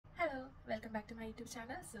welcome back to my YouTube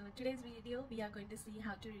channel. So today's video we are going to see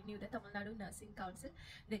how to renew the Tamilnadu Nursing Council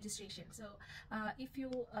registration. So if you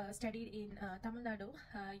studied in Tamil Nadu,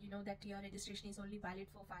 you know that your registration is only valid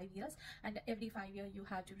for 5 years, and every 5 years you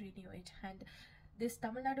have to renew it. And this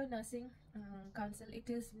Tamil Nadu Nursing Council, it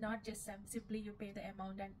is not just simply you pay the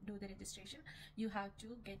amount and do the registration. You have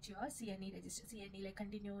to get your CNE register, CNE like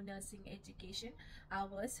Continued Nursing Education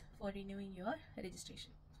hours for renewing your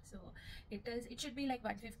registration. So it should be like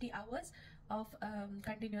 150 hours of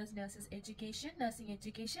continuous nursing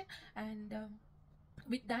education, and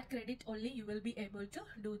with that credit only you will be able to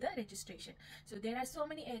do the registration. So there are so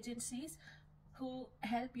many agencies who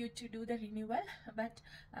help you to do the renewal, but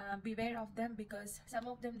beware of them, because some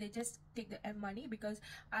of them they just take the money. Because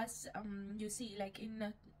as you see, like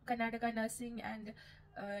in Karnataka nursing and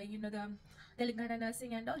you know, the Telangana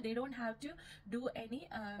nursing and all, they don't have to do any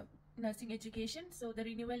nursing education. So the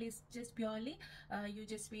renewal is just purely you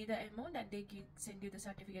just pay the amount and they send you the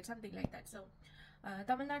certificate, something like that. So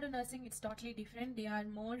Tamil Nadu nursing, it's totally different. They are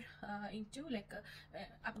more into like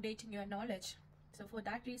updating your knowledge. So for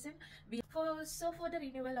that reason, for the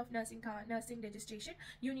renewal of nursing registration,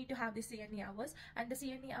 you need to have the CNE hours. And the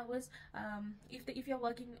CNE hours, if you're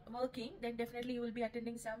working, then definitely you will be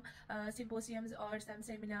attending some symposiums or some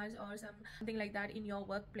seminars or something like that in your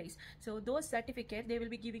workplace. So those certificates, they will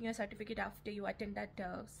be giving you a certificate after you attend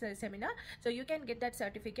that seminar. So you can get that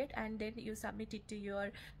certificate and then you submit it to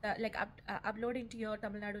your upload into your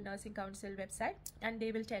Tamil Nadu Nursing Council website, and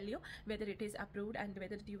they will tell you whether it is approved and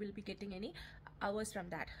whether you will be getting any hours from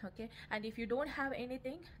that. Okay, and if you don't have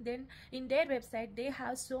anything, then in their website they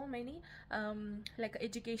have so many like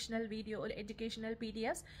educational video or educational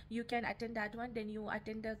PDFs. You can attend that one, then you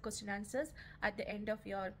attend the question answers at the end of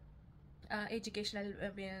your educational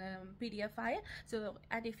PDF file. So,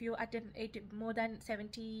 and if you attend it more than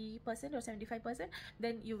 70% or 75%,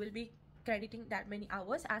 then you will be crediting that many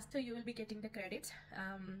hours, as so you will be getting the credits.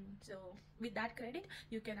 So with that credit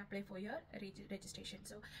you can apply for your registration.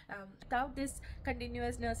 So without this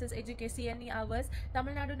continuous nurses education CNE hours,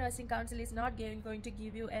 Tamil Nadu Nursing Council is not going to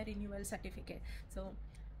give you a renewal certificate. So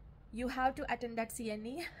you have to attend that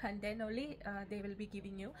CNE, and then only they will be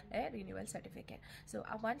giving you a renewal certificate. So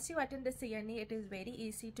once you attend the CNE, it is very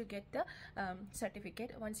easy to get the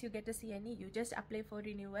certificate. Once you get the CNE, you just apply for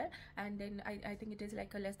renewal, and then I think it is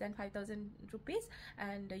like less than 5,000 rupees,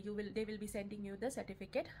 and they will be sending you the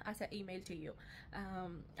certificate as an email to you.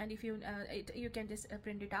 And if you can just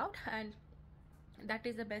print it out, and that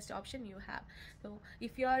is the best option you have. So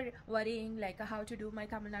if you are worrying like how to do my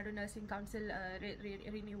Tamil Nadu Nursing Council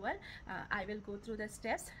renewal, I will go through the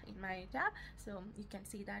steps in my tab, so you can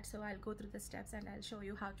see that. So I'll go through the steps and I'll show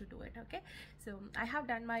you how to do it. Okay, so I have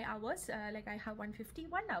done my hours, like I have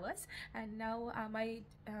 151 hours, and now my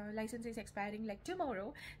license is expiring like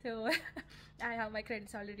tomorrow. So I have my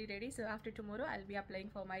credits already ready. So after tomorrow I'll be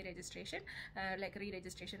applying for my registration, like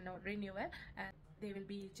re-registration or renewal, and they will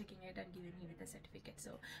be checking it and giving me the certificate.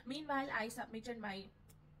 So meanwhile I submitted my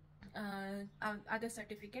other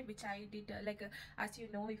certificate, which I did as you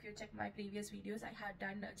know, if you check my previous videos, I had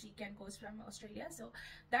done a GCAN course from Australia. So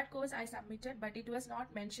that course I submitted, but it was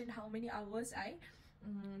not mentioned how many hours I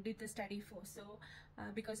did the study for. So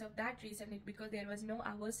because of that reason, because there was no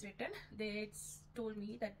hours written, they told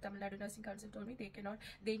me that Tamil Nadu Nursing Council told me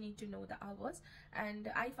they need to know the hours,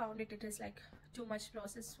 and I found it is like too much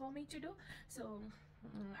process for me to do. So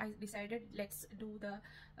I decided, let's do the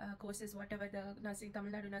courses whatever the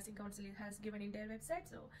Tamil Nadu Nursing Council has given in their website.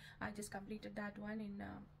 So I just completed that one in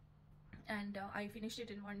and I finished it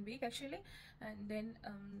in 1 week actually, and then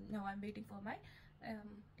now I'm waiting for my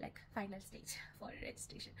like final stage for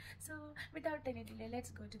registration. So without any delay,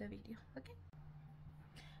 let's go to the video. Okay,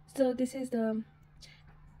 so this is the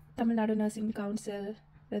Tamil Nadu Nursing Council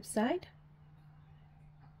website.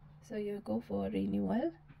 So you go for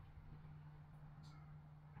renewal.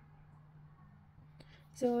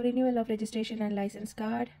 So renewal of registration and license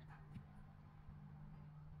card.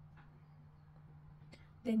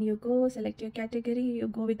 Then you go select your category, you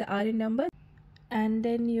go with the RN number, and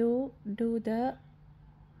then you do the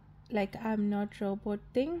like I'm not robot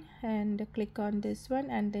thing and click on this one,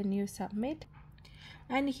 and then you submit.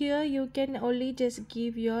 And here you can only just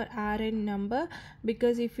give your RN number,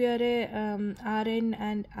 because if you are a RN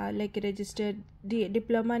and like registered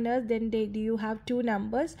diploma nurse, then you have two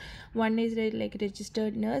numbers. One is like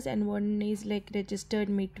registered nurse and one is like registered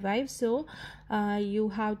midwife. So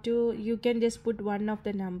you can just put one of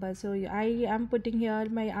the numbers. So I am putting here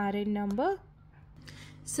my RN number.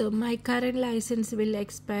 So my current license will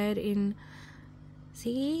expire in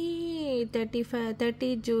See,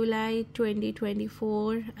 30 July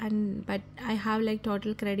 2024, and but I have like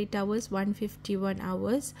total credit hours 151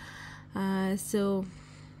 hours. So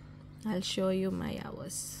I'll show you my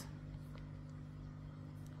hours.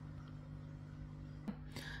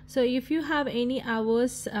 So if you have any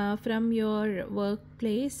hours from your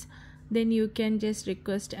workplace, then you can just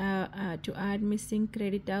request to add missing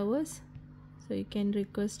credit hours. So you can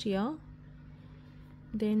request here,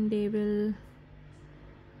 then they will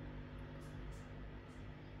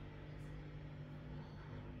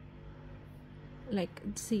like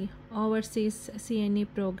see overseas CNE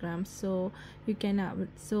programs. So you can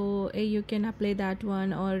you can apply that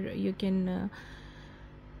one, or you can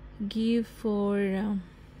give for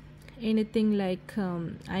anything like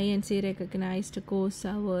INC recognized course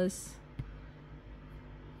hours.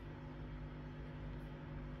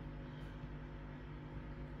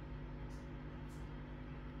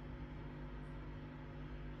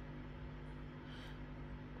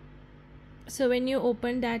 So when you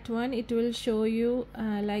open that one, it will show you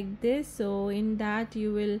like this. So in that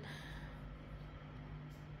you will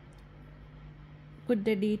put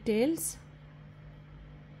the details,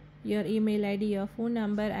 your email ID, your phone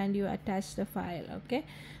number, and you attach the file. Okay,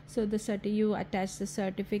 so you attach the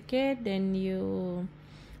certificate, then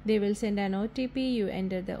they will send an OTP, you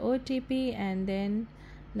enter the OTP, and then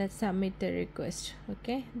let's submit the request.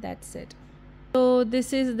 Okay, that's it. So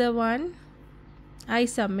this is the one I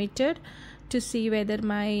submitted to see whether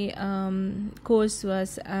my course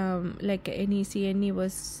was like any CNE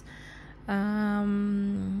was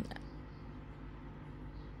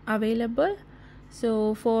available.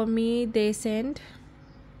 So for me, they sent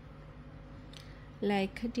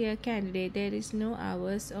like, dear candidate, there is no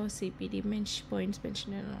hours or CPD points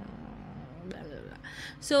mentioned. Blah, blah, blah.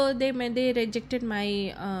 So they rejected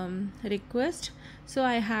my request. So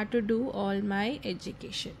I had to do all my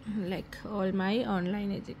education, like all my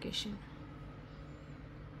online education.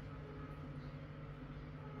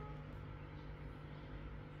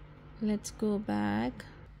 Let's go back.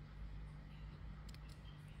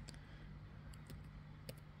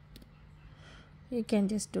 You can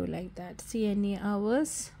just do like that, CNE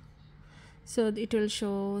hours. So it will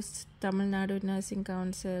show Tamilnadu Nursing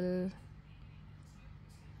Council.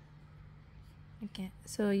 Okay,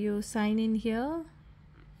 so you sign in here.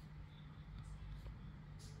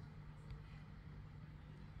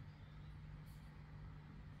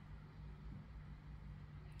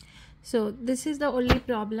 So this is the only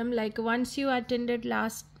problem, like once you attended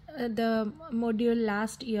the module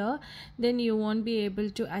last year, then you won't be able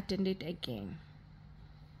to attend it again.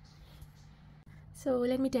 So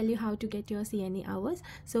let me tell you how to get your CNE hours.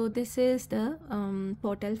 So this is the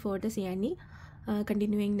portal for the CNE,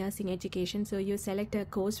 continuing nursing education. So you select a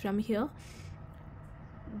course from here,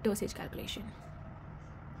 dosage calculation.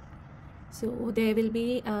 So there will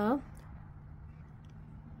be a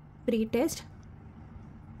pre-test.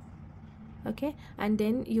 Okay, and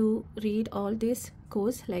then you read all this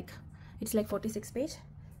course, like it's like 46 page.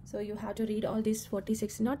 So you have to read all these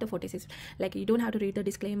 46, not the 46, like you don't have to read the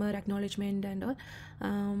disclaimer, acknowledgement and all,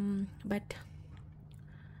 but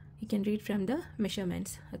you can read from the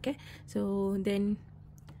measurements. Okay, so then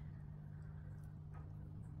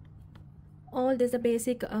all this, the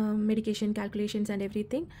basic medication calculations and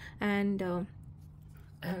everything, and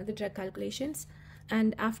the drug calculations,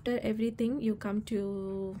 and after everything you come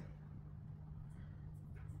to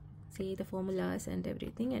see the formulas and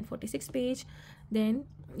everything, and 46 page, then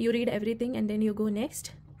you read everything and then you go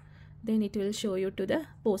next, then it will show you to the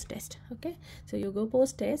post test. Okay, so you go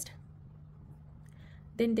post test,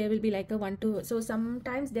 then there will be like a 1-2, so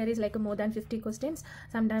sometimes there is like a more than 50 questions,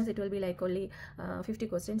 sometimes it will be like only 50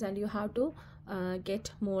 questions, and you have to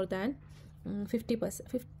get more than 50%,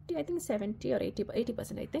 50, I think 70 or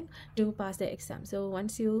 80% I think, to pass the exam. So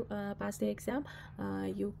once you pass the exam,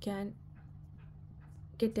 you can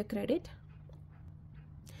get the credit.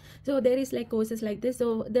 So there is like courses like this.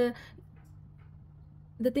 So the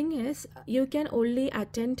thing is, you can only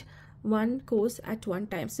attend one course at one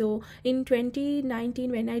time. So in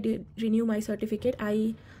 2019, when I did renew my certificate,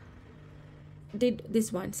 I did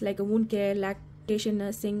this once, like a wound care, lactation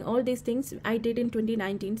nursing, all these things I did in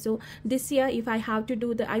 2019. So this year, if I have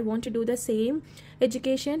to I want to do the same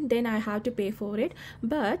education, then I have to pay for it.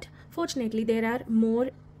 But fortunately, there are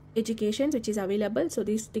more educations which is available. So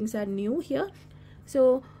these things are new here.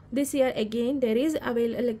 So this year again there is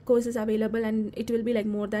like courses available, and it will be like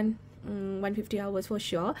more than 150 hours for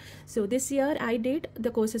sure. So this year I did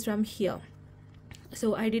the courses from here.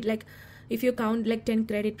 So I did like if you count like 10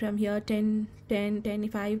 credit from here, 10, 10, 10,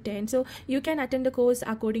 5, 10, so you can attend the course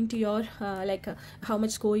according to your how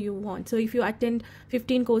much score you want. So if you attend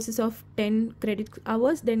 15 courses of 10 credit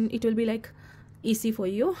hours, then it will be like easy for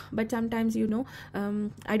you. But sometimes, you know,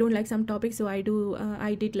 I don't like some topics, so I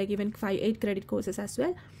did like even 5-8 credit courses as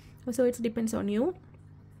well. So it depends on you.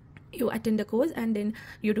 You attend the course and then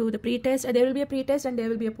you do the pre-test. There will be a pre-test and there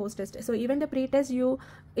will be a post-test. So even the pre-test,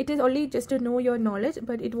 it is only just to know your knowledge,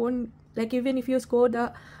 but it won't, like, even if you score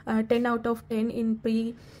the 10 out of 10 in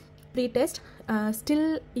pre-test,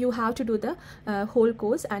 still you have to do the whole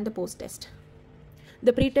course and the post-test.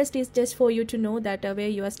 The pre-test is just for you to know that where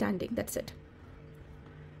you are standing. That's it.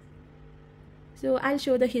 So I'll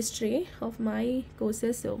show the history of my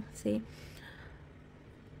courses. So say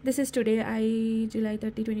this is today, July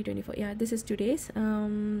 30, 2024. Yeah, this is today's.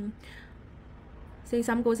 Say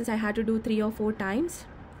some courses I had to do 3 or 4 times,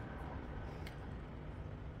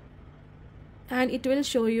 and it will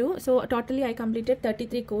show you. So totally I completed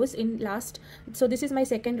 33 courses in last. So this is my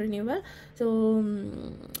second renewal. So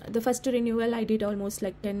the first renewal I did almost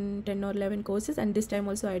like 10 or 11 courses, and this time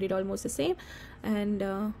also I did almost the same.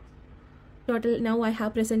 And total now I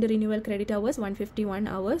have present renewal credit hours 151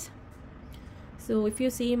 hours. So if you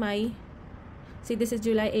see this is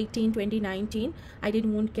July 18, 2019. I did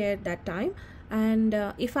wound care that time, and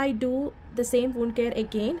if I do the same wound care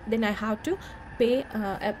again, then I have to pay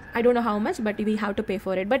I don't know how much, but we have to pay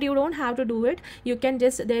for it. But you don't have to do it. You can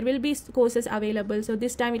just, there will be courses available. So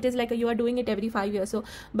this time it is like you are doing it every 5 years. So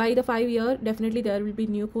by the 5 year, definitely there will be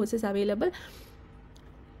new courses available.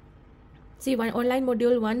 See, one online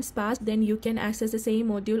module once passed, then you can access the same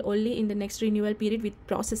module only in the next renewal period with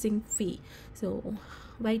processing fee. So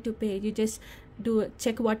why to pay? You just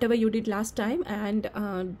check whatever you did last time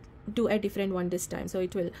and do a different one this time. So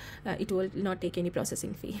it will not take any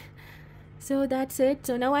processing fee. So that's it.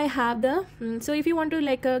 So now I have the so if you want to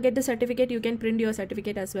like get the certificate, you can print your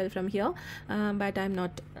certificate as well from here, but I'm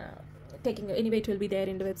not taking it. Anyway, it will be there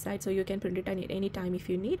in the website, so you can print it any time if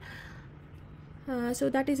you need. So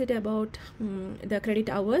that is it about the credit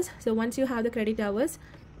hours. So once you have the credit hours,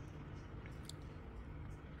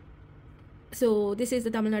 so this is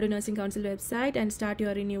the Tamilnadu Nursing Council website, and start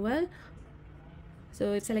your renewal.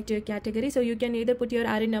 So select your category. So you can either put your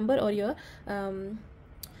RN number or your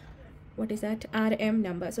RM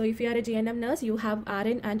number. So if you are a GNM nurse, you have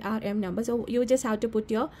RN and RM number. So you just have to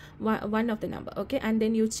put your one of the number, okay? And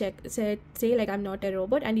then you check, say like I'm not a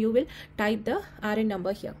robot, and you will type the RN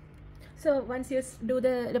number here. So once you do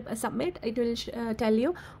the submit, it will tell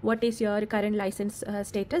you what is your current license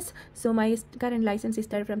status. So my current license is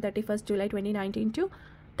there from 31st July 2019 to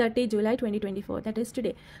 30 July 2024. That is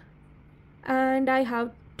today. And I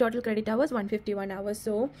have total credit hours 151 hours.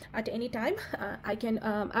 So at any time I can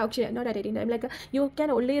actually not at any time, like you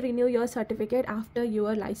can only renew your certificate after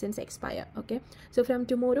your license expire. Okay, so from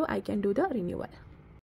tomorrow I can do the renewal.